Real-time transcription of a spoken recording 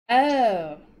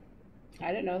Oh, I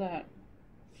didn't know that.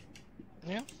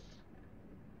 Yeah.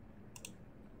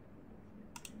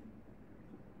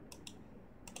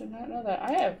 Did not know that.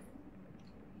 I have.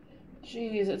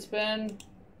 Jeez, it's been.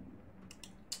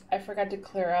 I forgot to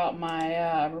clear out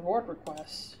my reward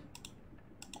requests.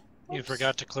 You Oops.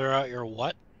 forgot to clear out your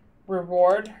what?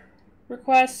 Reward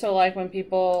requests. So like when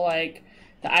people like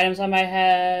the items on my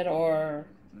head or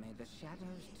May the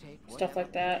shadows take stuff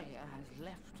like that. has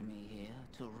left me here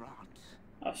to rot.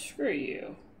 Oh, screw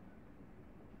you.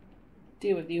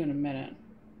 Deal with you in a minute.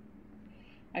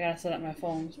 I gotta set up my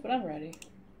phones, but I'm ready.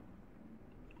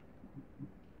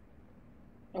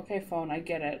 Okay, phone, I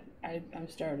get it. I'm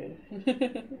started.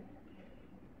 Paste.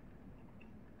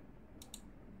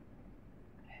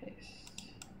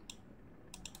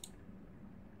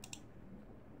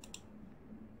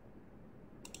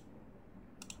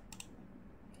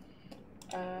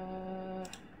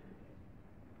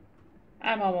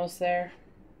 I'm almost there.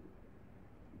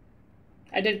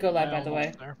 I did go live, by the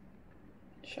way. There.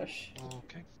 Shush.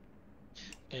 Okay.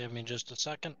 Give me just a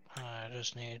second. I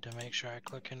just need to make sure I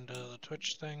click into the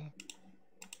Twitch thing.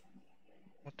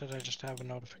 What did I just have a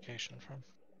notification from?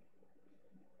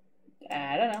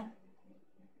 I don't know.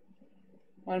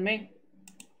 On me.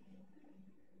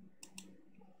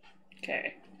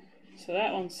 Okay. So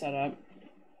that one's set up.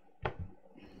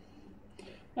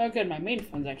 Oh good, my main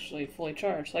phone's actually fully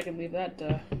charged, so I can leave that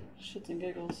shits and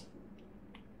giggles.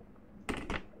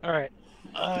 Alright.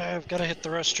 I've got to hit the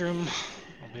restroom.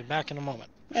 I'll be back in a moment.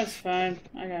 That's fine.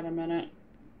 I got a minute.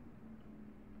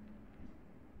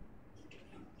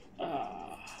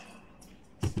 I'm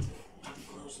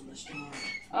closing this door.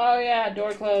 Oh yeah,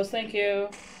 door closed. Thank you.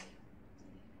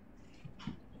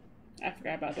 I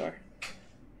forgot about door.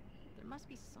 There must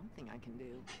be something I can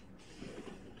do.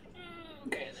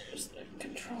 Okay, there's the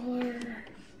controller.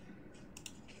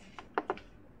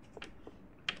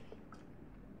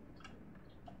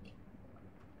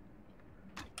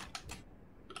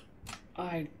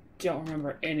 I don't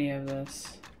remember any of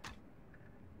this.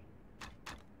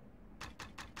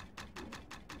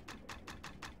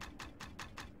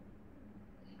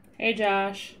 Hey,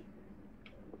 Josh.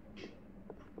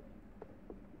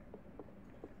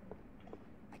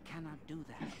 I cannot do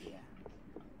that here.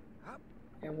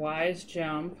 A wise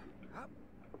jump.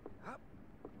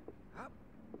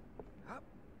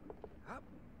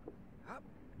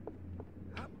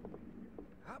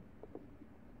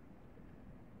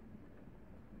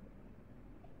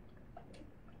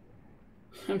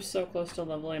 I'm so close to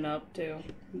leveling up, too.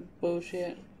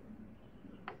 Bullshit.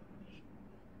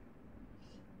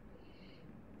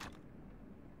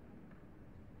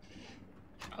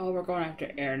 Oh, we're going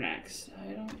after air next.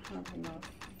 I don't have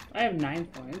enough. I have 9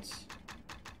 points.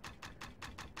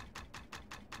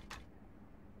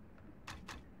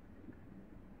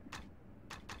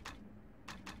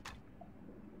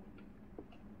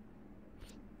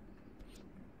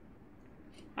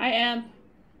 I am.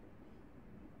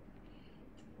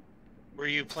 Were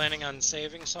you planning on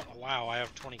saving something? Wow, I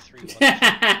have 23.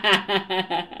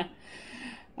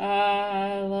 I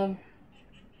love.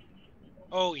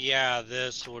 Oh yeah,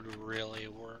 this would really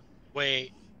work.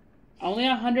 Wait. Only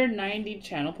 190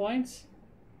 channel points?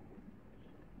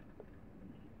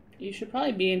 You should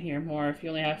probably be in here more if you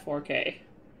only have 4K.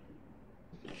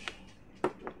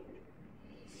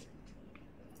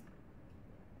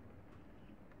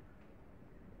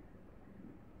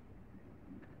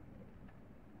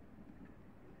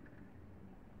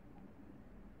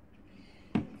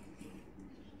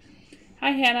 Hi,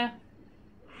 Hannah.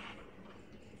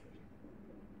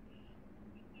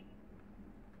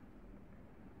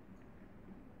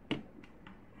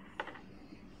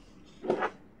 How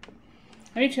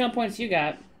many channel points you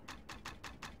got?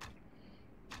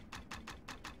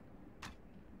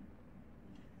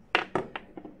 I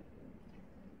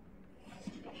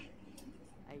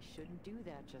shouldn't do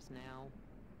that just now.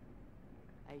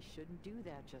 I shouldn't do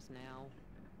that just now.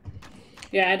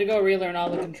 Yeah, I had to go relearn all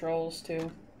the controls,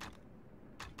 too.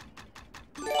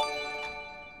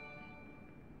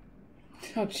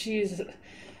 Oh, jeez.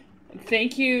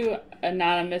 Thank you,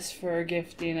 Anonymous, for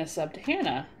gifting a sub to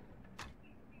Hannah.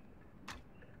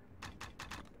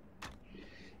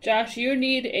 Josh, you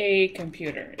need a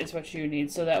computer, is what you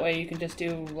need, so that way you can just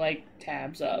do, like,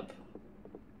 tabs up.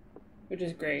 Which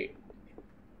is great.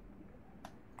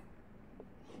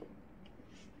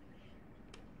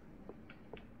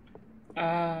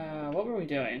 What were we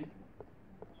doing?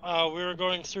 We were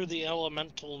going through the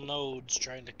elemental nodes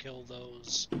trying to kill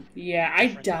those. Yeah, I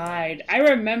died. I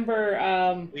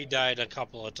remember, We died a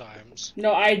couple of times.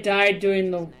 No, I died doing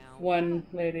the one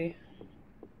lady.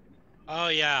 Oh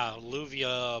yeah,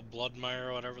 Luvia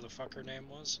Bloodmire, whatever the fuck her name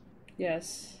was.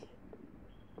 Yes.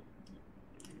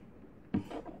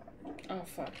 Oh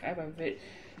fuck, I have a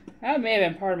that may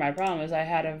have been part of my problem, is I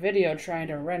had a video trying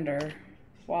to render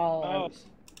while I was...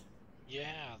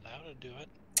 Yeah, that would do it.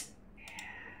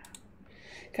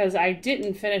 Because I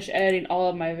didn't finish editing all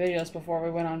of my videos before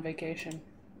we went on vacation.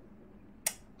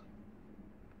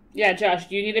 Yeah,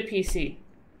 Josh, you need a PC.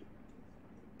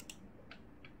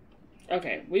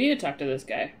 Okay, we need to talk to this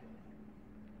guy.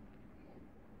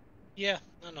 Yeah,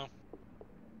 I know.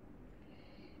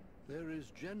 There is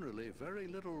generally very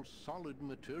little solid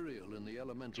material in the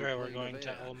elemental Right, plane we're going of to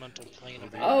air. elemental plane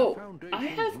of The air. Oh, foundation's I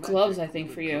have magic gloves, I will think,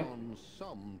 have for you. drawn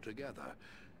some together.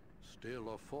 Still,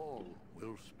 a fall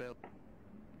will spell.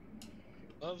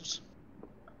 Gloves.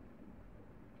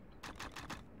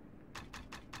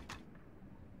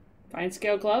 Fine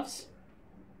scale gloves?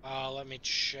 Let me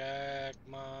check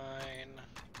mine.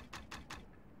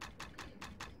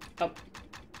 Oh,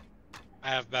 I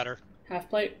have better. half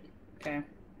plate? Okay.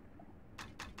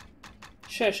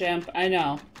 Shush, Imp, I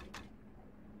know.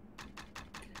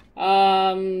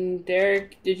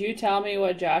 Derek, did you tell me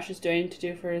what Josh is doing to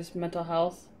do for his mental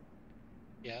health?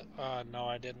 Yeah, no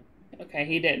I didn't. Okay,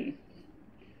 he didn't.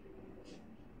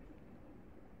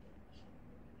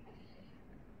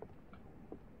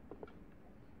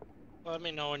 Let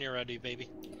me know when you're ready, baby.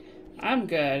 I'm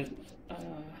good.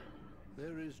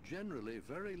 There is generally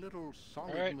very little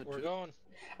solid Alright, material. we're going.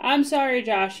 I'm sorry,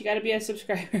 Josh. You gotta be a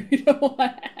subscriber. You don't want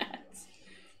ads.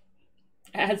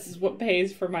 Ads is what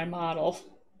pays for my model.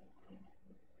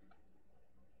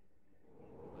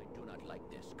 I do not like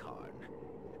this, Karn.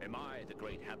 Am I, the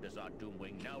great Habdazar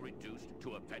Doomwing, now reduced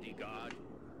to a petty guard?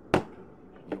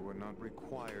 You were not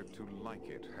required to like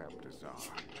it, Habdazar.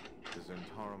 The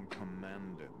Zentarum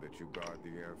commanded that you guard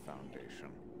the Air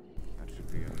Foundation. That should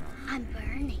be enough. I'm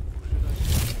burning. Should I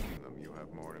inform them you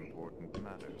have more important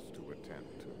matters to attend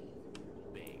to?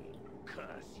 Bane,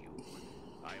 curse you.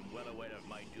 I am well aware of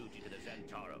my duty to the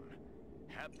Zentarum.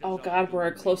 Oh god,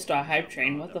 we're close to a hype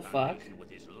train. What the fuck?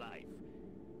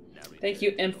 Thank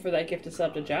you, Imp, for that gift of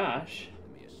sub to Josh.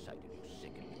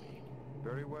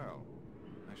 Very well.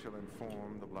 I shall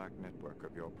inform the Black Network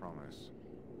of your promise.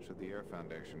 Should the Air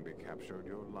Foundation be captured,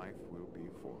 your life will be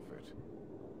forfeit.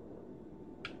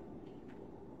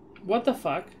 What the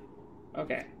fuck?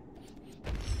 Okay.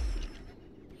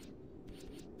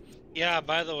 Yeah,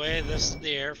 by the way, this is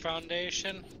the Air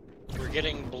Foundation. We're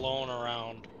getting blown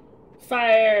around.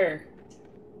 Fire!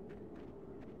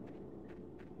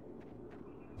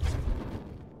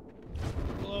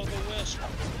 Blow the wisp.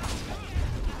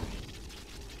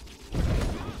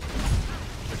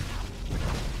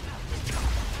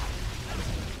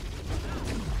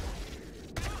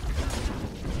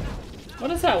 What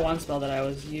is that one spell that I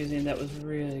was using that was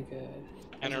really good?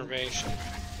 Enervation.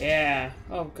 Yeah.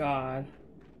 Oh god.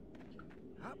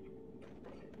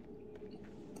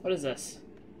 What is this?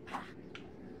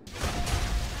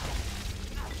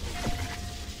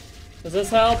 Does this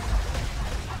help?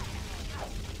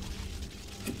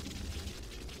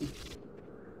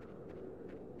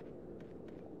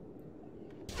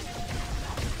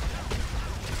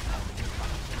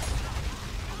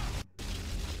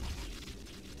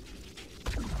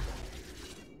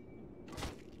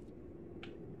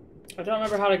 I don't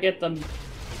remember how to get them.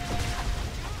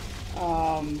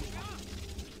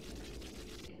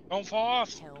 Don't fall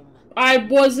off. Helm. I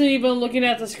wasn't even looking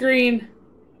at the screen.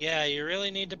 Yeah, you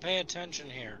really need to pay attention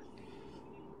here.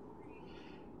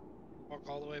 Walk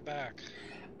all the way back.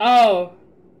 Oh.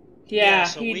 Yeah,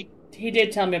 so he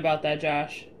did tell me about that,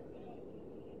 Josh.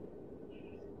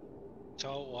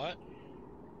 So what?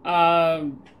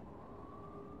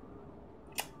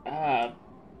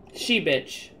 She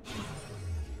bitch.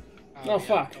 Oh, yeah,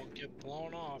 fuck. Don't get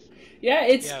blown off. Yeah,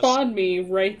 it Yes. spawned me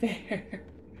right there.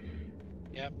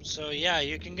 Yep, so yeah,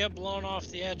 you can get blown off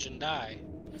the edge and die.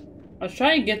 I was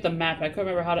trying to get the map. I couldn't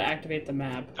remember how to activate the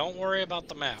map. Don't worry about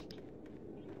the map.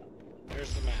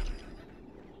 There's the map.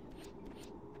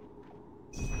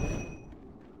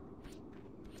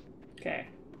 Okay.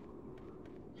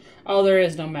 Oh, there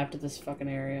is no map to this fucking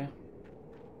area.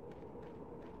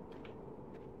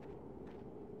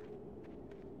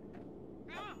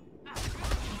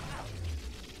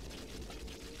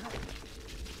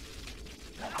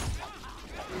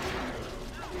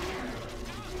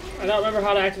 I don't remember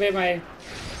how to activate my...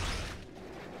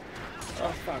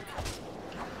 Oh, fuck.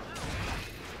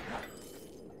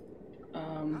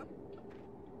 How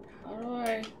do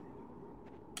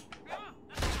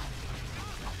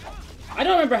I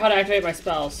don't remember how to activate my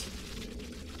spells.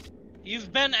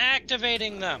 You've been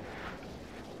activating them.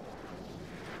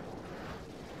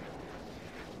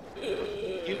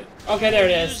 Okay, there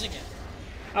it is. Using it.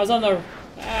 I was on the...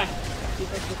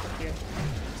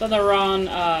 It's on the wrong,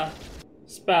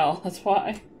 spell. That's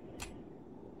why.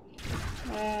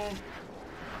 Hey,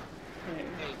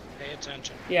 pay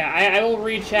attention. Yeah, I will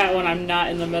read chat when I'm not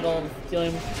in the middle of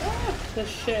dealing with this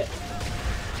shit.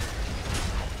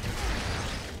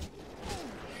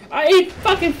 It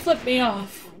fucking flipped me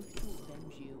off.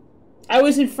 I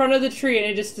was in front of the tree and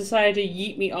it just decided to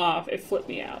yeet me off. It flipped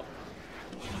me out.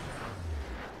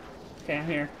 Okay, I'm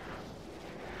here.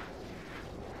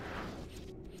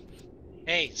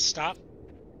 Hey, stop.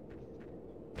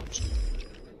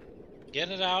 Get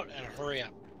it out and hurry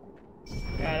up.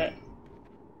 Got it.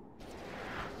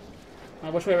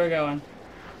 Which way we're going?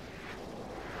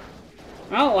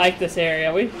 I don't like this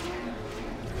area.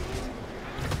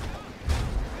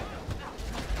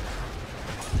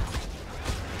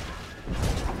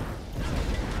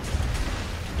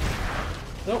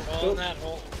 Nope. Fall in that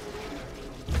hole.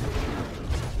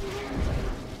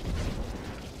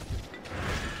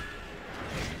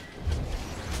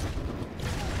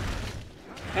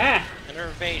 Ah!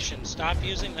 Enervation. Stop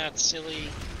using that silly...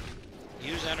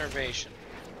 Use enervation.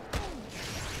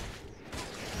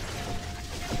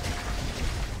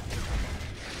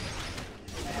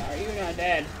 Are you not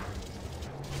dead?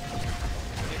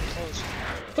 Get closer.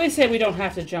 Please say we don't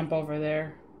have to jump over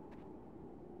there.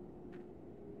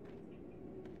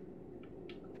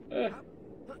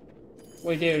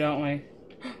 We do, don't we?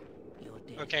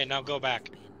 Okay, now go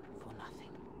back.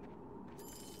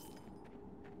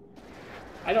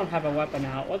 I don't have a weapon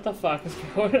out. What the fuck is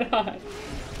going on?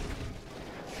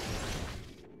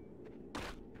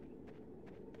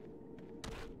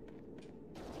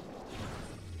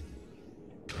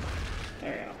 There we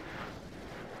go.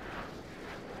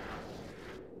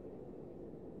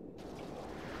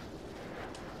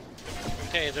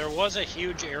 Okay, there was a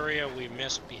huge area we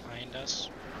missed behind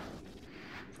us.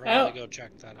 Probably go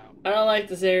check that out. I don't like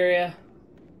this area.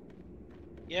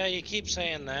 Yeah, you keep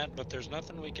saying that, but there's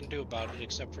nothing we can do about it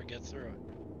except for get through it.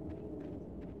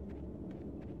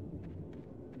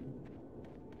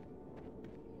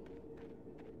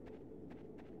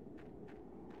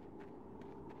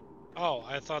 Oh,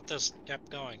 I thought this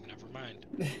kept going. Never mind.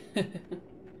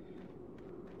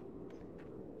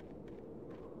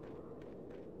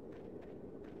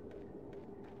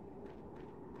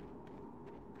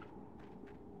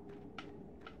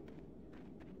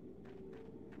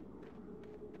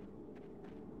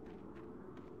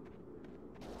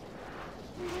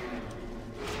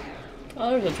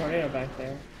 Oh, there's a tornado back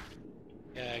there.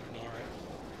 Yeah, ignore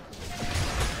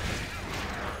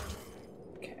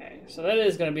it. Okay, so that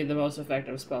is going to be the most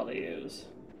effective spell to use.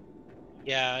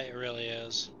 Yeah, it really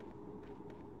is.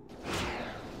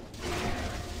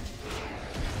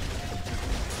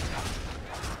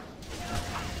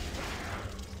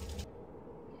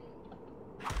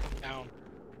 Down.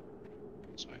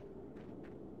 Sorry.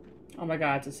 Oh my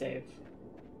god, it's a save.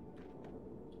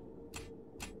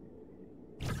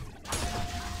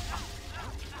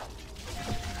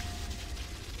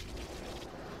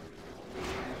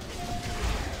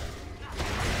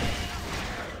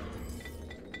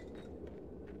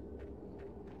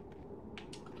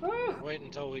 Wait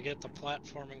until we get the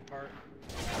platforming part.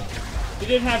 You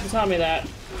didn't have to tell me that.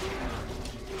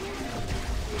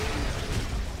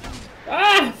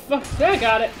 Ah! Fuck! I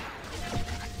got it!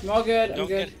 I'm all good, I'm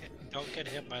good. Don't get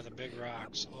hit by the big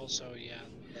rocks. Also, yeah,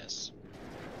 this.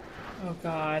 Oh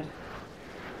god.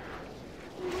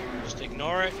 Just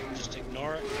ignore it. Just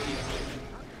ignore it. Keep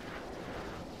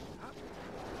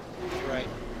moving. Right.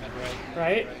 Head right.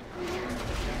 Right? Right.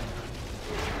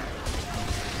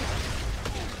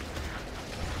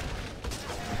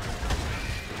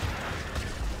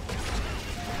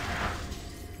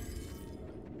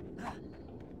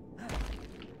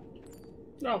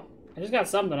 Oh, I just got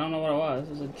something. I don't know what it was.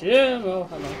 It was a gym. Oh,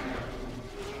 hello.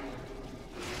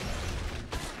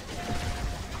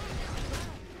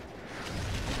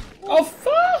 Oh,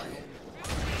 fuck!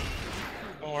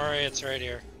 Don't worry, it's right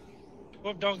here.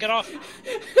 Whoop, don't get off!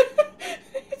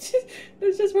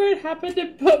 It's just where it happened to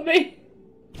put me.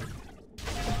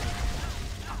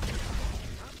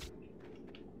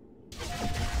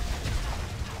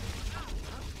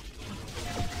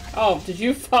 Oh, did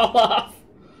you fall off?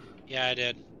 Yeah, I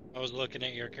did. I was looking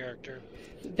at your character.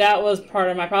 That was part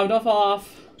of my problem. Don't fall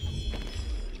off.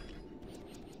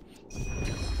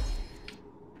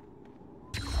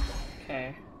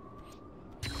 Okay.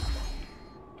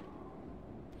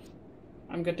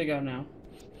 I'm good to go now.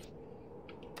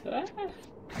 Ah.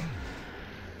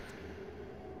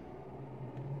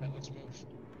 Right, let's move.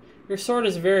 Your sword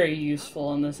is very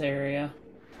useful in this area.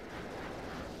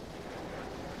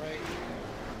 Right.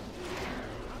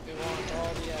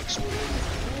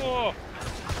 Whoa!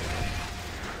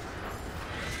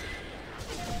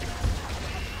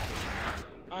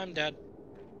 I'm dead.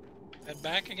 Head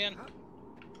back again.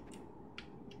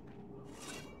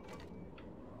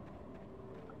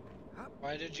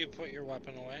 Why did you put your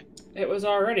weapon away? It was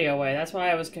already away. That's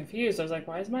why I was confused. I was like,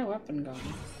 why is my weapon gone?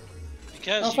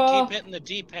 Because Don't you fall. keep hitting the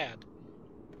D-pad.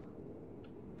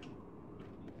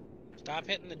 Stop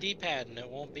hitting the D-pad and it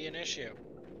won't be an issue.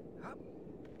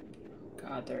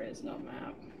 God, there is no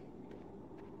map.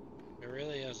 It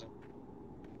really isn't.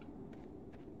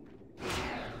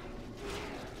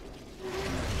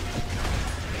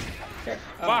 Here.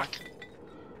 Oh, Fuck!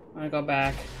 I'm gonna go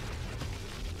back.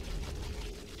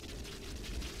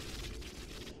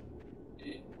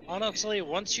 Honestly,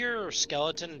 once your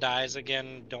skeleton dies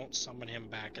again, don't summon him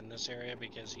back in this area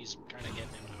because he's kind of getting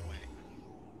in my way.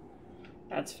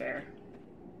 That's fair.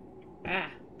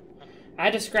 Ah. I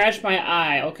had to scratch my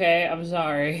eye, okay? I'm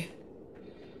sorry.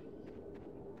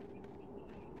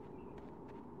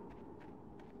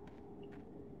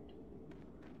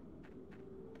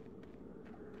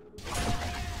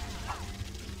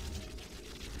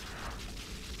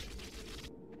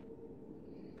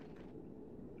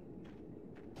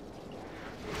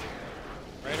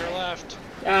 Right or left?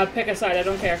 Pick a side, I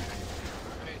don't care.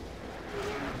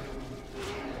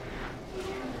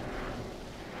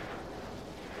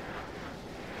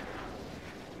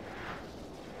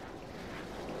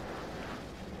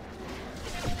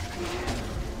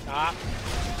 Stop.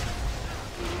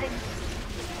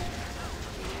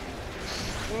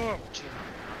 Oh, gee.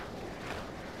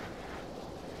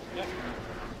 Yep.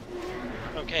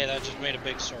 Okay, that just made a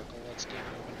big circle. Let's keep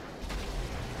moving.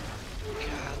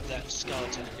 God, that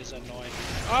skeleton is annoying.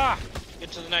 Ah!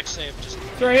 Get to the next save. Just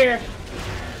It's right here.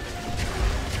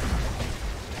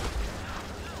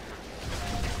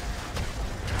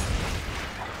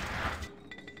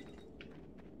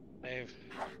 save.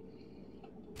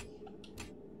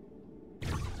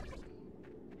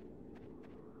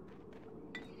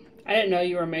 I didn't know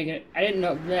you were making it. I didn't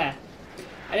know that.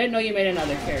 I didn't know you made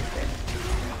another character.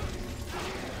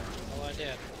 Well, I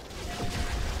did.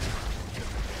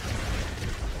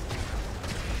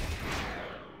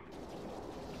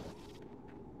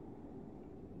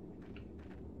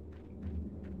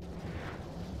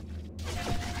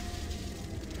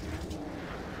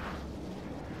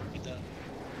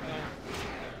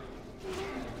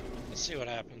 Let's see what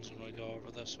happens when we go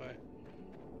over this way.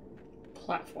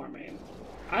 Platforming.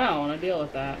 I don't want to deal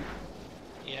with that.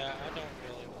 Yeah, I don't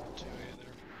really want to either.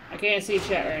 I can't see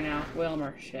chat right now.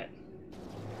 Wilmer, shit.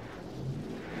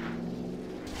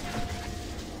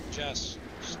 Jess,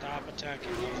 stop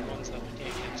attacking those ones that we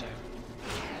can't get to.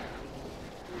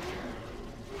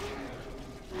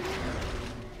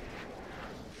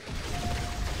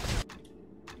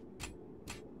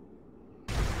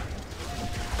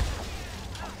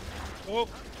 Oh!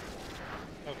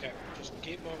 Okay, just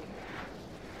keep moving.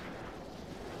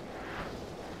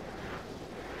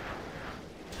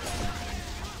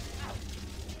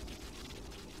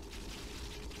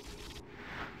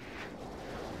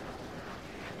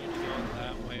 Maybe going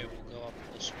that way, we'll go up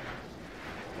this way.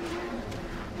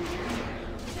 Ooh,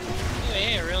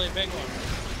 hey, a really big one.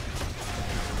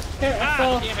 Here, I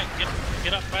fell. Damn it!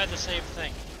 Get up by the save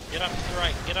thing. Get up to the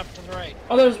right. Get up to the right.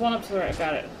 Oh, there's one up to the right.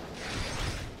 Got it.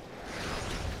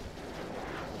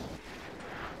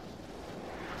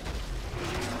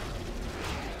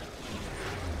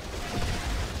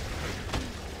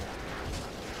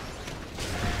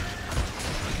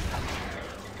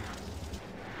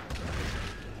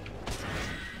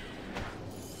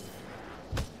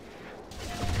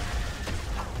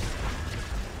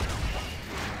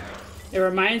 It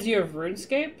reminds you of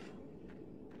RuneScape?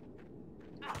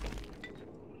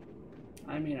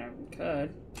 I mean, I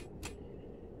could.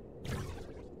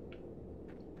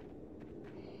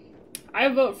 I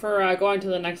vote for going to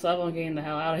the next level and getting the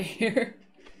hell out of here.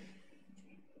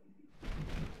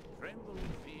 Tremble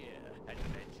in fear,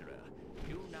 adventurer.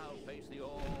 You now face the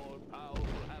all-powerful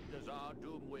Habdazar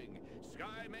Doomwing,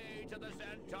 Sky Mage of the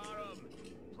Santorum.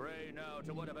 Pray now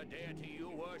to whatever deity you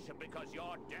worship, because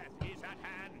your death is at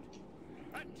hand.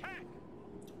 Attack!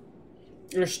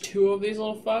 There's two of these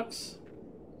little fucks.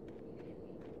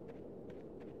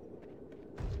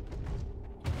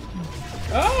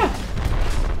 Ah!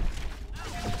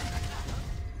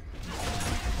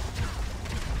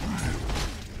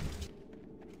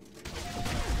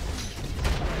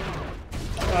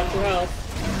 Watch your health.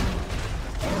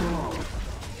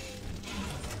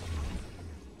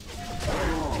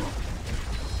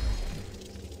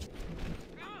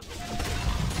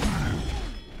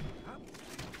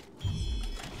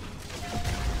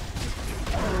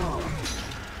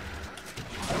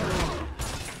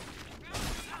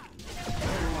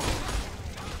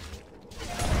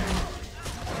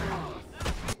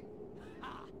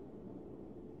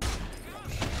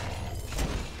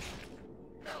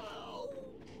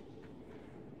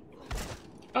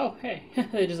 Oh, hey.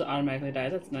 They just automatically die.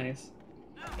 That's nice.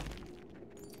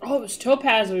 Oh, it was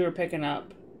topaz we were picking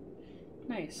up.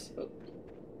 Nice. Oh.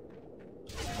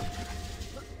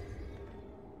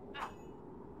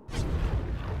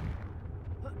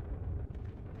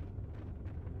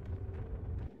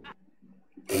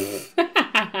 There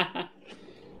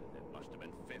must have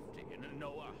been 50, and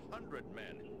no, 100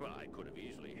 men. Well, I could have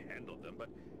easily handled them, but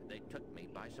they took me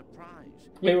by surprise.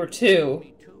 We were two.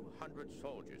 Give me 200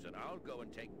 soldiers, and I'll go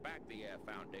and take back the Air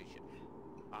Foundation.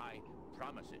 I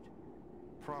promise it.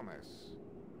 Promise?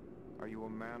 Are you a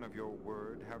man of your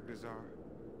word, Habdazar?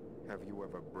 Have you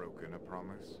ever broken a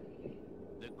promise?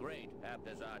 The great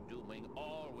Habdazar Doomwing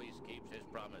always keeps his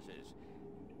promises.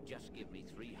 Just give me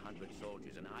 300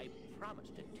 soldiers, and I promise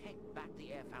to take back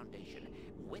the Air Foundation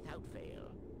without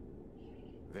fail.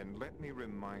 Then let me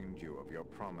remind you of your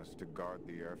promise to guard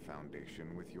the Air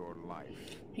Foundation with your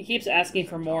life. He keeps asking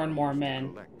for more and more men.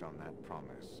 Collect on that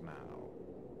promise now.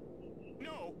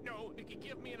 No, no,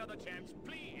 give me another chance,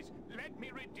 please. Let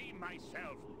me redeem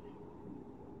myself.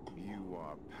 You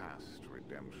are past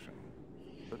redemption.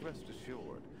 But rest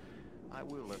assured, I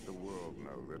will let the world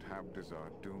know that Habdazar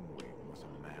Doomwing was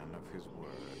a man of his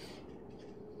word.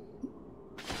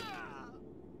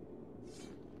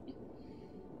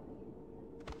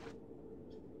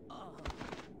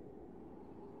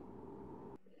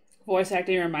 Voice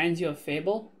acting reminds you of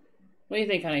Fable? What do you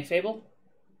think, honey? Fable?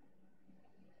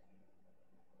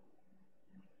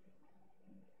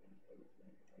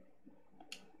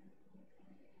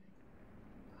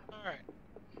 Alright.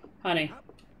 Honey.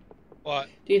 What?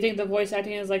 Do you think the voice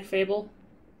acting is like Fable?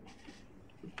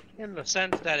 In the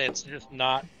sense that it's just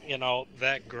not, you know,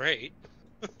 that great.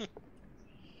 The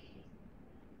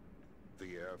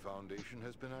Air Foundation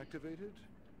has been activated?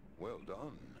 Well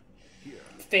done. Here.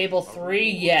 Fable 3?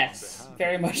 Yes.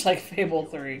 Very much like Fable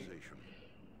 3.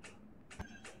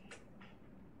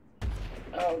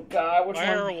 Oh god, which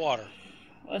Fire one? or water?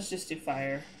 Let's just do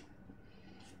fire.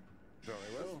 Very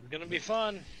well. It's gonna be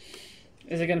fun.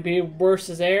 Is it gonna be worse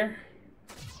as air?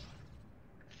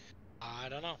 I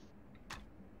don't know.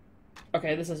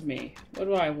 Okay, this is me. What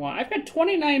do I want? I've got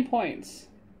 29 points.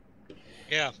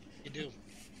 Yeah, you do.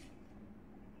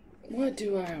 What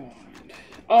do I want?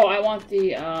 Oh, I want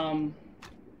the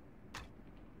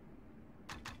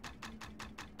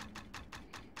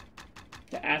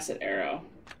acid arrow.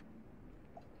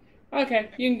 Okay,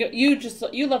 you can go.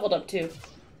 You leveled up too.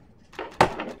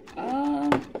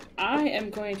 I am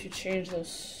going to change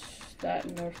that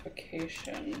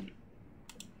notification.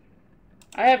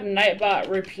 I have Nightbot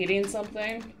repeating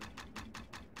something.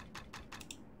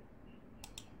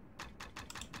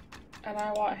 And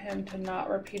I want him to not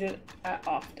repeat it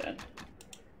often.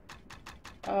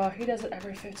 He does it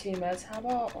every 15 minutes. How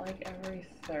about like every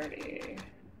 30?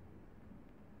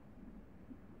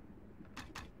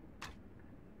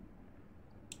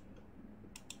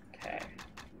 Okay.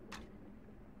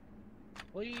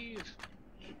 Leave.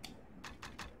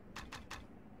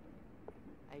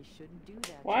 I shouldn't do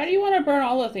that. Why do you want to burn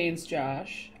all the things,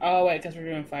 Josh? Oh, wait, because we're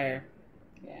doing fire.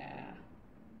 Yeah.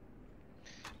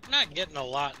 We're not getting a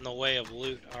lot in the way of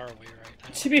loot, are we, right now?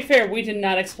 To be fair, we did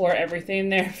not explore everything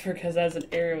there because as an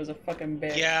area was a fucking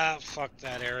bitch. Yeah, fuck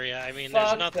that area. I mean, Fuck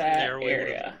there's nothing that there we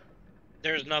area. would've-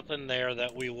 There's nothing there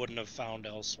that we wouldn't have found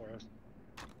elsewhere.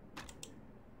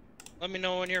 Let me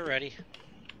know when you're ready.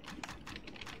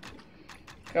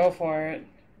 Go for it.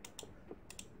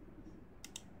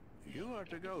 You are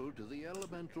to go to the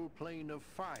elemental plane of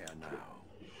fire now.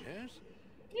 Yes?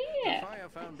 Yeah. The Fire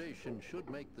Foundation should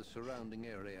make the surrounding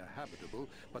area habitable,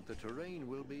 but the terrain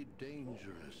will be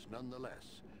dangerous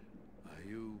nonetheless. Are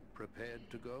you prepared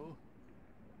to go?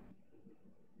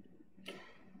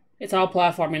 It's all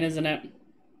platforming, isn't it?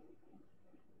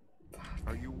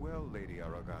 Are you well, Lady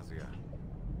Aragazia?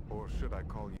 Or should I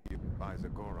call you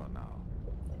Isagora now?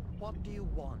 What do you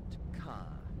want,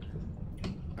 Khan?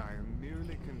 I am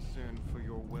merely concerned for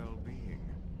your well-being.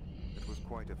 It was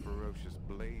quite a ferocious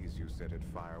blaze you set at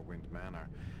Firewind Manor,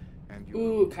 and you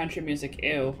Ooh, country music, a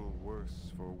ew. little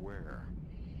worse for wear.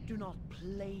 Do not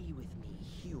play with me,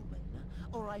 human,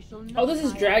 or I shall Oh, this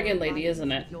is nullify Dragon our Lady,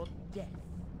 isn't it? alliance with your death.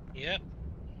 Yep.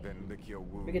 Then lick your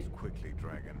wounds could- quickly,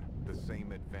 Dragon. The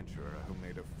same adventurer who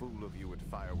made a fool of you at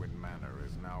Firewind Manor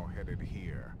is now headed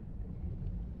here.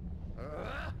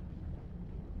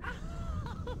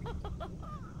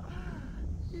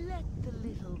 Let the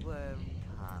little worm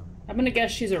come. I'm gonna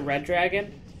guess she's a red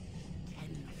dragon.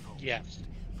 Tenfold Yes.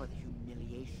 for the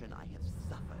humiliation I have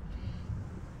suffered.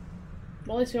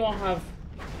 Well, at least we won't have...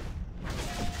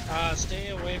 Stay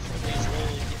away from these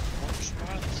little corpse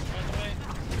spots, by the way.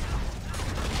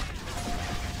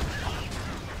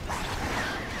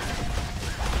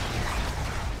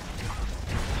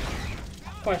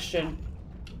 question.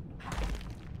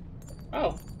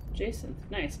 Oh, Jason,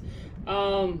 nice.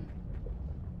 Can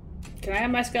I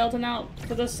have my skeleton out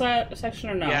for this section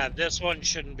or no? Yeah, this one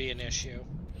shouldn't be an issue.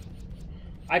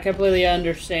 I completely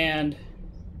understand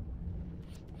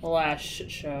the last shit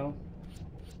show.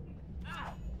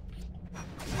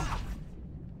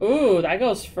 Ooh, that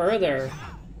goes further.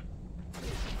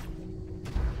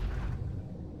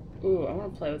 Ooh, I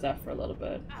want to play with that for a little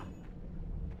bit.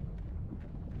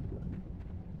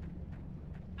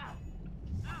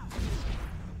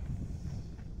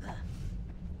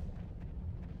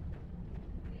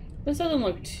 This doesn't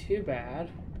look too bad.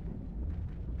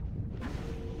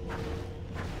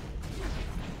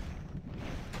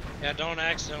 Yeah, don't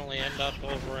accidentally end up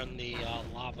over in the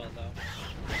lava, though.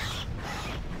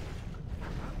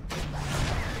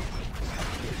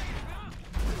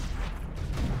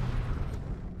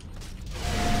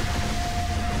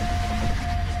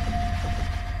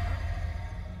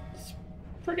 It's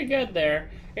pretty good there.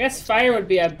 I guess fire would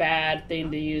be a bad thing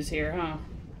to use here, huh?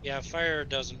 Yeah, fire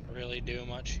doesn't really do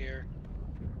much here.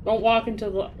 Don't walk into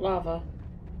the lava.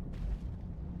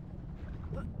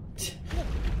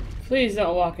 Please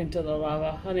don't walk into the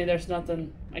lava. Honey, there's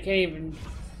nothing. I can't even...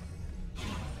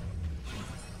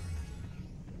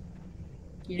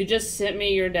 You just sent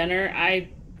me your dinner? I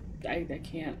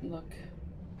can't look.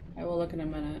 I will look in a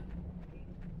minute.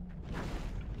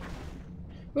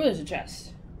 Ooh, there's a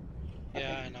chest.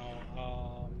 Yeah, I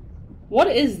know. What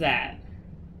is that?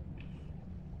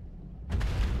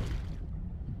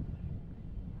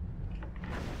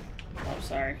 Oh,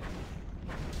 sorry.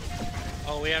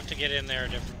 Oh, we have to get in there a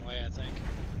different way, I think.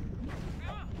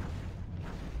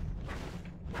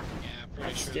 Yeah, pretty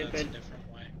That's sure stupid. that's a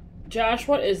different way. Josh,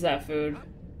 what is that food?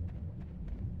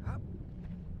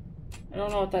 I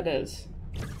don't know what that is.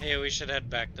 Hey, we should head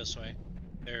back this way.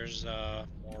 There's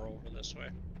more over this way.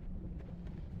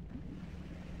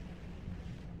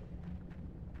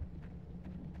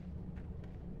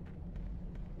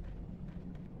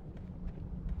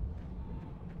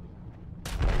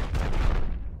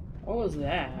 What was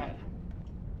that?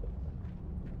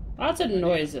 Lots of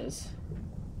noises.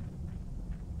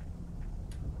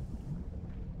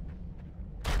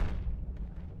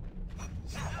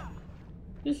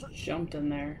 Just jumped in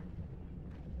there.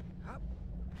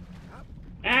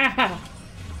 Ah!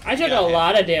 I took a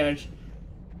lot of damage.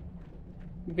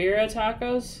 Birria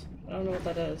tacos? I don't know what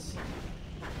that is.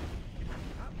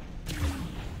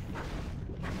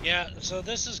 Yeah, so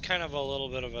this is kind of a little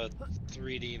bit of a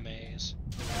 3D maze.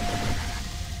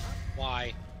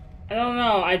 Why? I don't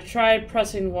know. I tried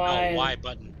pressing Y. Oh, Y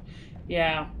button.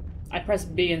 Yeah. I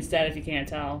pressed B instead if you can't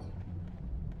tell.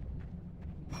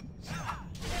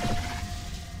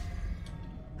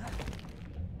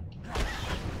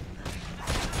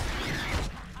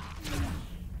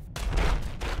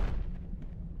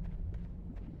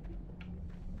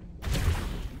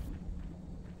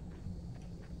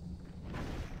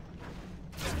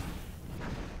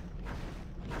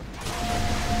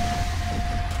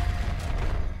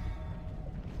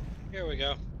 Here we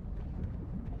go.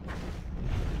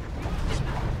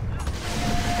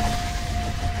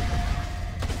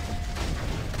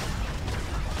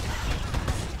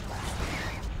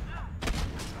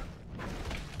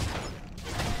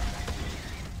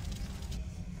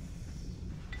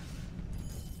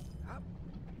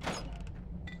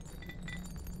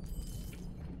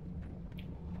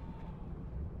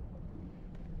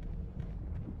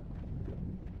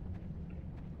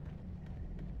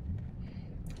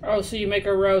 Oh, so you make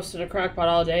a roast in a crock pot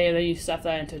all day and then you stuff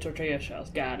that into tortilla shells.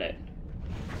 Got it.